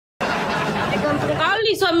ganteng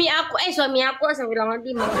kali suami aku saya bilang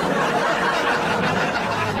lagi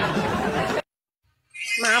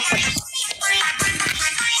maaf.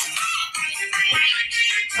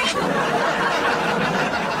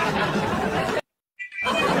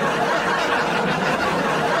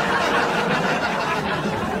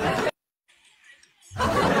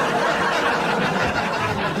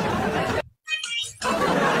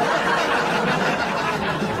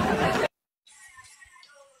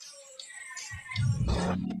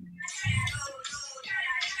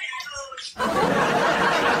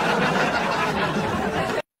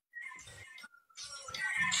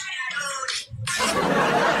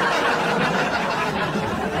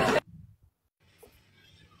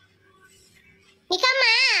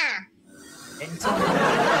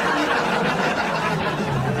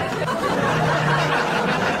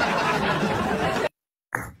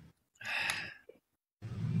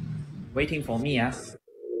 Waiting for me,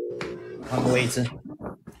 wait.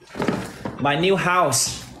 My new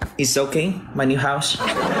house is okay. My new house.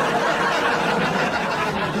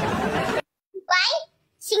 Why?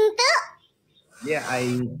 Singto? Yeah,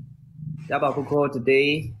 Coco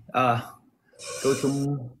today. Go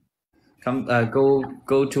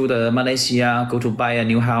to the Malaysia. Go to buy a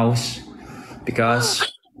new house because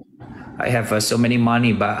I have so many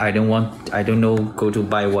money, but I don't know go to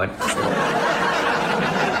buy what.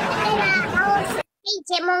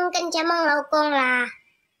 Cemong kan cemong laukong lah.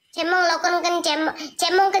 Cemong laukong kan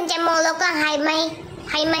cemong laukong hai mai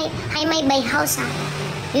buy house ah.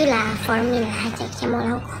 You lah for me lah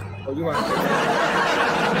cemong laukong. Oh, you are.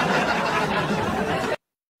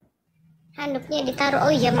 Handuknya ditaruh.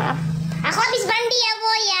 Oh iya maaf. Aku habis mandi ya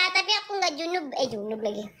boy ya, tapi aku nggak junub. Junub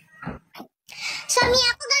lagi. Suami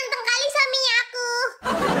aku ganteng kali suaminya aku.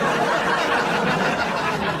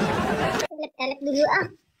 Telep dulu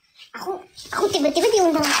ah. Aku tiba-tiba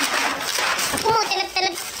diundang. Aku mau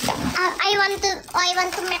telep. I want to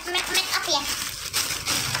make up ya.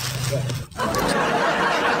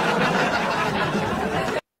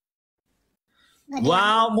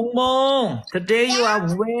 Wow, Mong. Today you are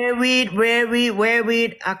very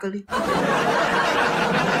ugly.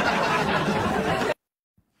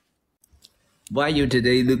 Why you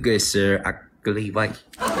today look so ugly? Why?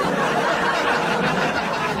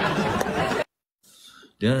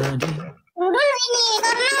 Dulu ini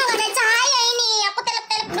karena nggak ada cahaya ini. Aku telep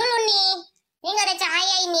dulu nih. Ini nggak ada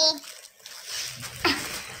cahaya ini.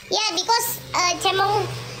 Ya, because cemong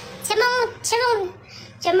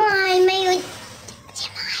I made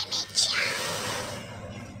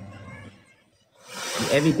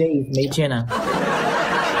Every day is nature now.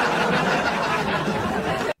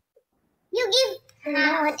 You give.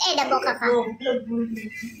 Dah bawa kakak.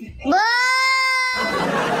 Mong.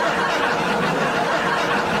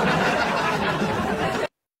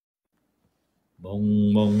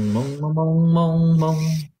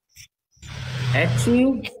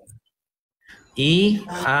 H-U-E-R-M-E-X.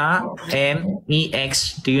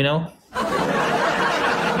 Do you know?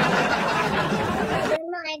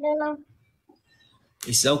 I don't know.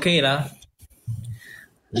 It's okay lah.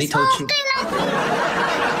 Little okay lah.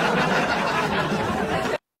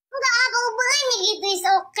 Enggak ada hubungannya gitu. It's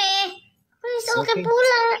okay. It's okay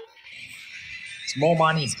pula. It's more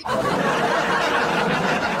money.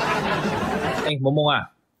 Momong ah.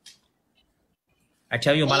 I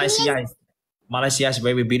tell you, Malaysia is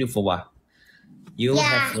very beautiful. You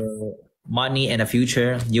have money and a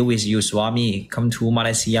future. You with your Swami come to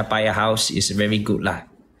Malaysia buy a house is very good lah.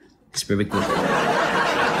 It's very good.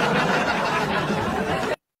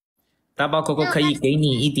 大包哥哥可以给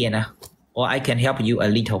你一点啊 or I can help you a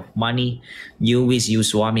little money. You with your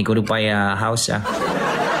Swami go to buy a house. I want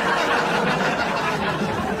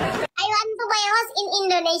to buy a house in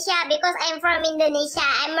Indonesia because I'm from Indonesia.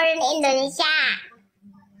 I'm born in Indonesia.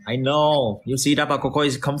 I know. You see, Dapa Coco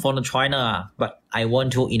is come from China, but I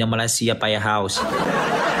want to in Malaysia buy a house.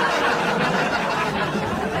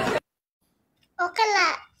 Okay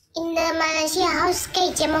lah. In the Malaysia house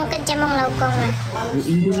kayak cemong laukong lah. In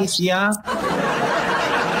Indonesia,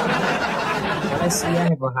 Malaysia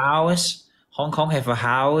have a house. Hong Kong have a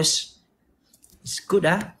house. It's good,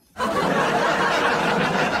 ah.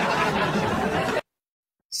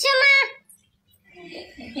 Cuma.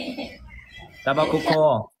 Dapa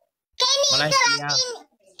Coco. Malaysia.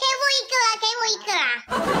 Kayak mau ikut lah.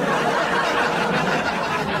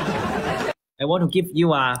 I want to give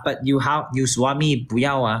you but you Swami 不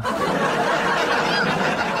要啊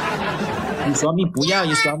You Swami 不要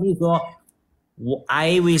You Swami 说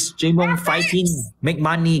I with Cemong fighting make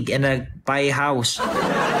money and buy a house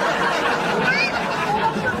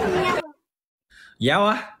要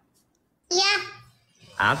啊 Yeah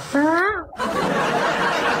Apa?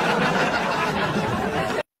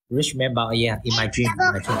 Rich member, yeah, in my dream.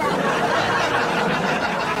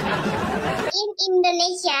 In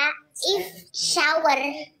Indonesia, if shower,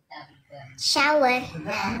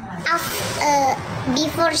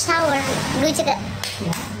 before shower, lucu gak?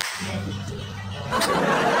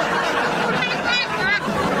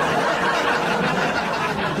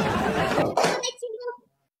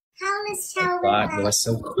 Shower. God, it was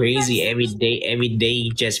so crazy. Every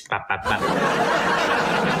day, just pap.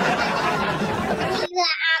 Juga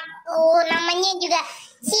aku, namanya juga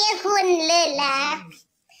Ciehun Lela.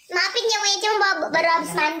 Maafin ya, gue cuma baru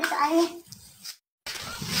habis mandi soalnya.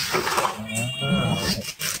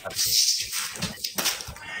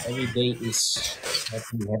 Every day is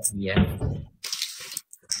happy, ya.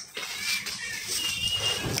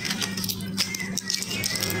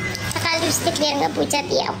 Pakai lipstick biar nggak pucat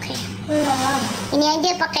ya, oke. Ini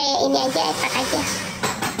aja pakai ini aja, etak aja.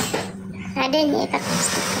 Ada nih etak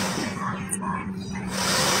lipstick.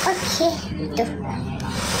 Oke, itu.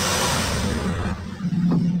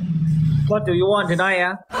 What do you want tonight,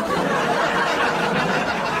 ya? I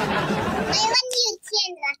want you,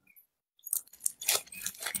 Chen lah.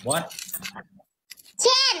 What?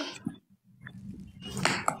 Chen.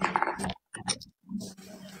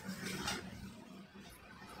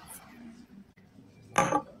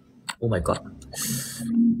 Oh my god.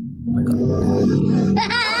 Oh my god.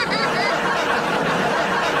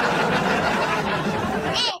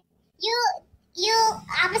 You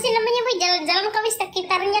apa sih namanya, Boy? Jalan-jalan ke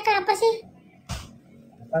sekitarnya ke apa sih?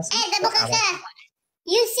 Tapi kakak.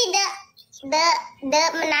 You see the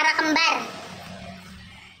menara kembar.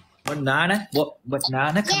 Banana? What?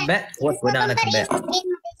 Banana kembar? What banana kembar? Di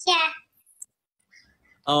Indonesia.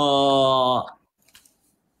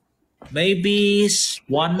 Maybe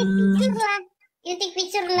one. You take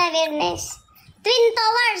picture lah, very nice. Twin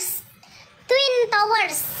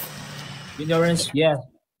towers. Ignorance, yeah.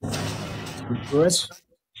 First,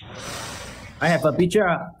 I have a picture.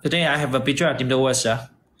 Today I have a picture of Tim the Worst,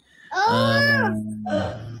 yeah.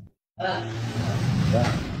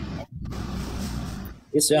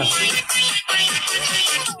 Yes, yeah.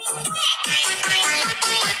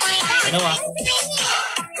 I know.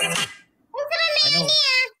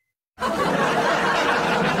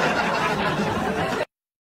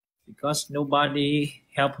 Because nobody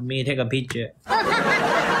helped me take a picture.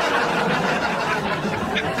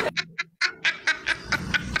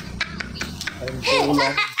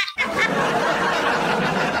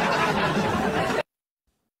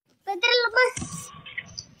 Betul lepas.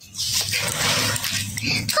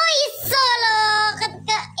 Kok iso loh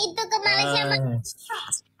itu ke Malaysia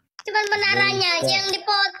cuman menaranya aja yang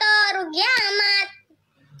dipoto, rugi amat.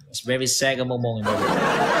 It's very sad, ngomong.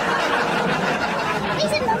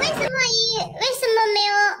 Wait, sama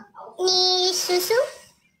Meo ni susu?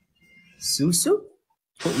 Susu?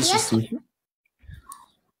 What is Yes. susu?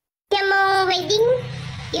 Yang mau wedding,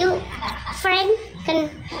 you friend kan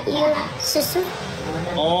you susu?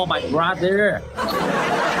 Oh, my brother.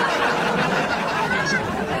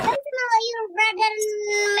 Kan sama your brother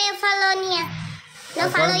Meo follow niya. No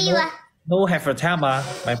follow you ah. No have a tama.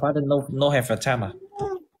 My father no have a tama.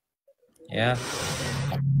 Yeah.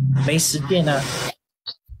 没时间啊。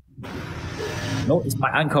No, it's my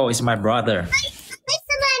uncle, it's my brother. Wait,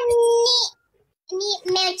 sama ni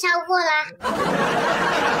Meo cowok lah.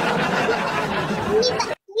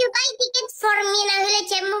 You buy ticket for me nah hule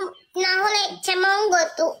Cemong go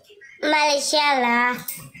to Malaysia lah.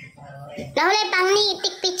 Nah hule pang ni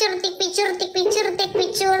take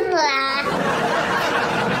picture lah.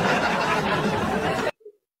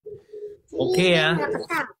 Okay 啊。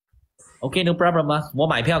Okay, no problem 啊，我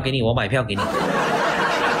买票给你，我买票给你，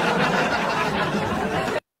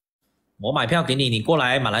你过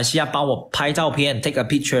来马来西亚帮我拍照片 ，take a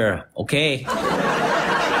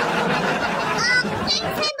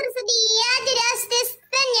picture，OK？、Saya bersedia jadi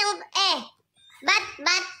asisten yang but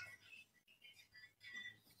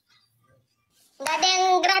nggak ada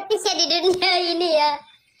yang gratis ya di dunia ini ya.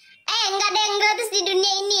 Nggak ada yang gratis di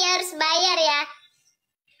dunia ini ya, harus bayar ya.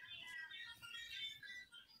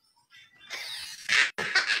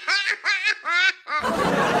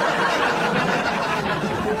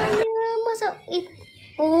 Masa itu?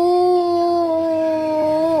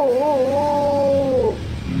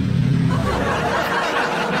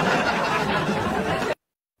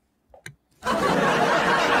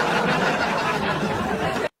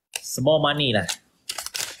 Small money 啦。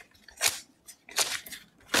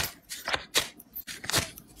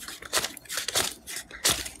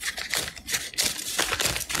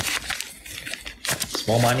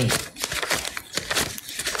Small money.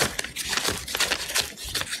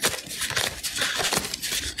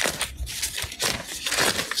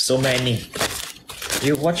 So many.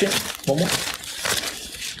 You watch it, Momo?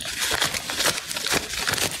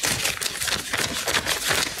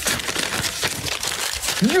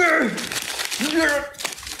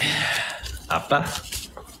 Apa?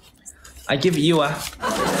 I give you 啊。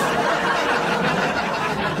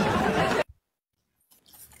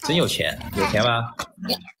真有钱，有钱吗？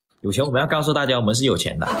有钱，我们要告诉大家，我们是有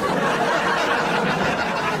钱的。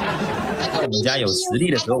当我们家有实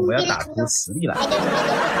力的时候，我们要打出实力来。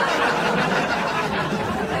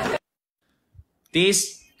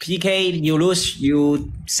This PK you lose,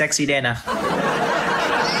 you sexy then 啊。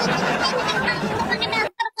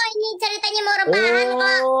Ini ceritanya mau rebahan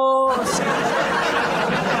kok.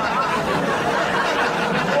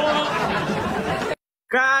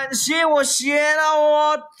 感谢我写了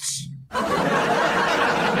我，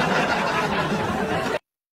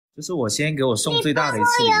这是我先给我送最大的一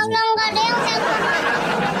次礼物。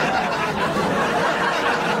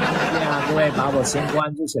对啊，各位把我先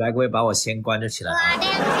关注起来，各位把我先关注起来啊！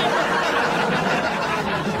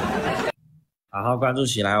好好关注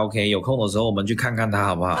起来 ，OK。有空的时候我们去看看他，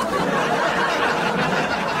好不好？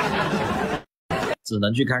只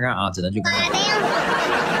能去看看啊，只能去看看。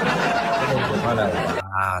快乐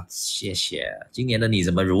啊！谢谢。今年的你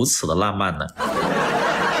怎么如此的浪漫呢？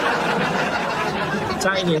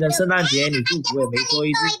上一年的圣诞节你祝福也没说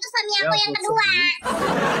一句。怎么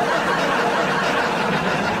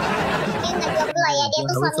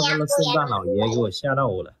了？圣诞老爷给我吓到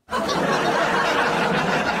我了。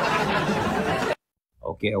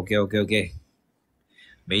OK，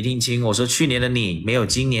 没听清，我说去年的你没有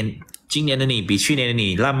今年的你比去年的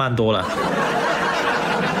你浪漫多了。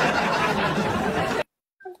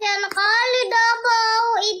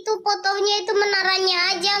Itu fotonya itu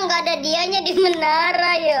menaranya aja, nggak ada dianya di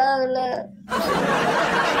menara, ya Allah.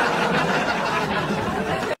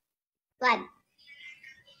 What?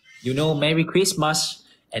 You know, Merry Christmas,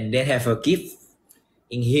 and they have a gift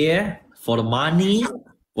in here for the money,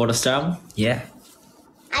 for the sum, yeah.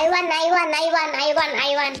 I want.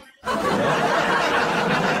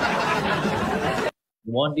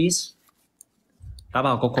 You want this? 大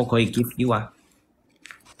宝哥可以 give you 啊。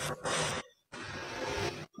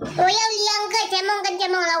我要2个Cemong跟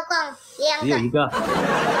Cemong老公，2个。只有一个。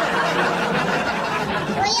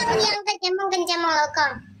我要2个Cemong跟Cemong老公。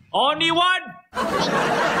Only one.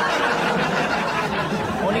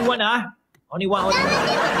 Only one 啊 ？Only one. Ayo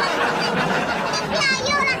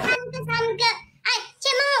lah 3个。哎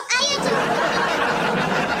，Cemong, ayo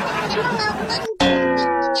Cemong老公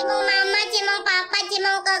，Cemong mama, Cemong papa,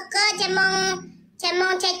 Cemong kakak,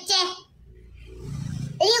 Cemong cece.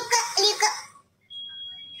 6个。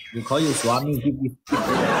你可以说你 give you.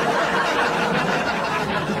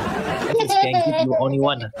 I just can give you only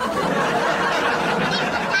one.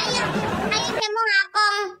 Ayo Cemong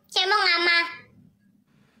akong, Cemong mama.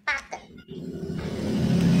 Pakai.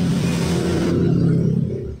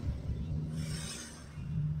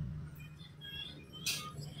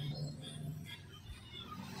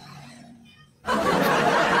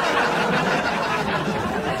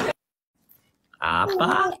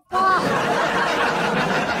 Apa?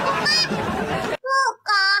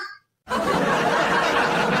 Buka.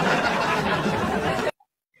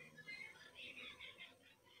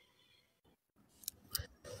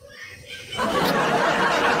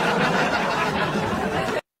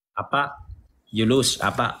 Apa? You lose.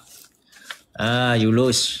 Apa? You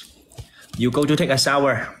lose. You go to take a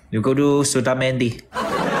shower. You go to Sudamendi.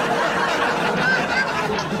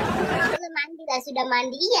 Sudah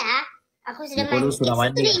mandi ya. Aku sudah You go to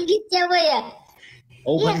Sudamendi. Ringgit coba ya.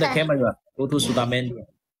 Open the camera. Go to Sudamendi.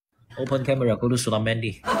 Open camera. Go to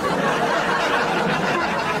Sudamendi.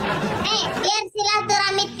 Biar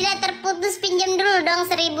silaturahmi tidak terputus, pinjam dulu dong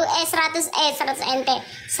 100 NT.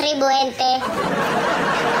 1000 NT.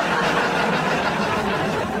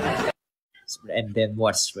 And then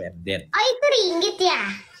what's and then? Oh itu ringgit ya?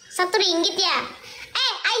 1 ringgit ya?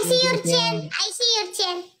 I see your chain.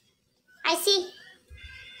 I see.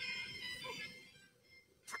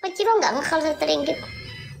 Pak Ciro nggak ngekal 1 ringgit?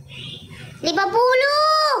 50.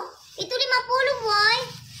 Itu 50 boy.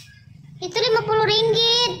 Itu 50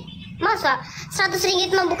 ringgit. Masa 100 ringgit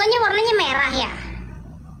mah bukannya warnanya merah ya?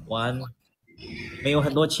 没有很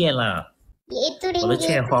多钱啦。 Itu 我的 ringgit.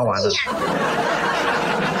 钱花完了。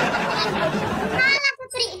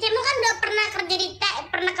 Cemong kan udah pernah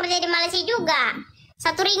kerja di Malaysia juga. 1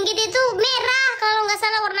 ringgit itu merah kalau nggak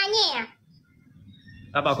salah warnanya ya.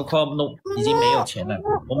 大宝哥哥已经没有钱了，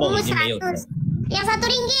某某已经没有钱。 Yang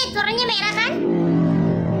 1 ringgit warnanya merah kan?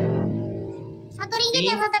 1 ringgit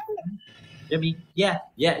yang 1 ringgit. Yeah,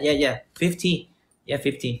 50. Yeah,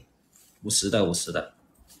 50. 50的。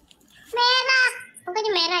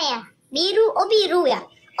rambutnya merah ya? Biru, oh biru ya?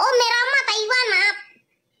 Oh merah mah Taiwan, maaf.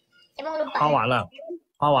 Cemong lupa. 花完了，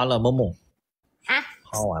花完了，萌萌， Hah?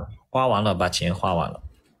 花完了，把钱花完了。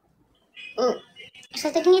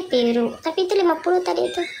 Strateginya biru, tapi itu 50 tadi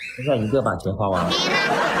itu. 现在一个把钱花完了， Merah.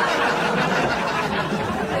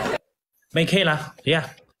 没 K 了，呀，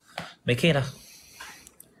没 K 了。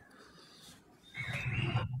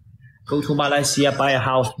Go to Malaysia buy a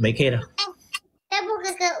house，没 K 了。 Tabu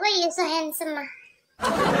kakak, why you so handsome ah?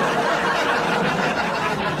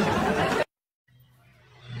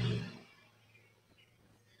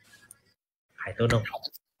 I don't know.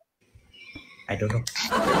 I don't know.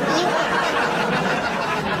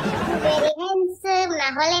 Very handsome,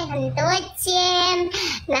 nah boleh hantu Chen,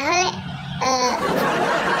 nah boleh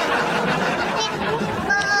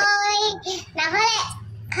boy, nah boleh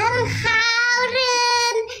Kang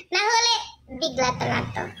Hauren, nah boleh big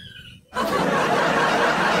lato-lato.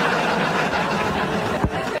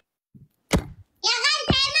 Ya kan,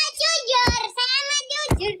 saya mah jujur,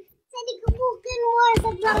 saya dikebukin wah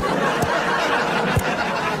sebelah.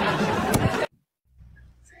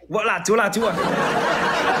 我蜡烛啊！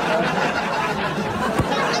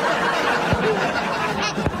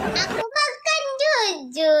 Aku makan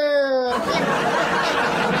jujur.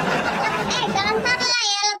 Jangan salah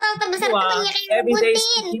ya, lo kalau terbesar tuh banyak yang Every day ngebutin.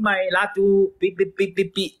 speaking my latu, beep beep beep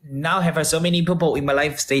beep beep. Now have so many people in my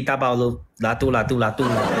life say about latu.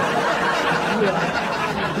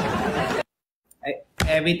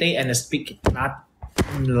 Every day and speak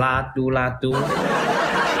latu.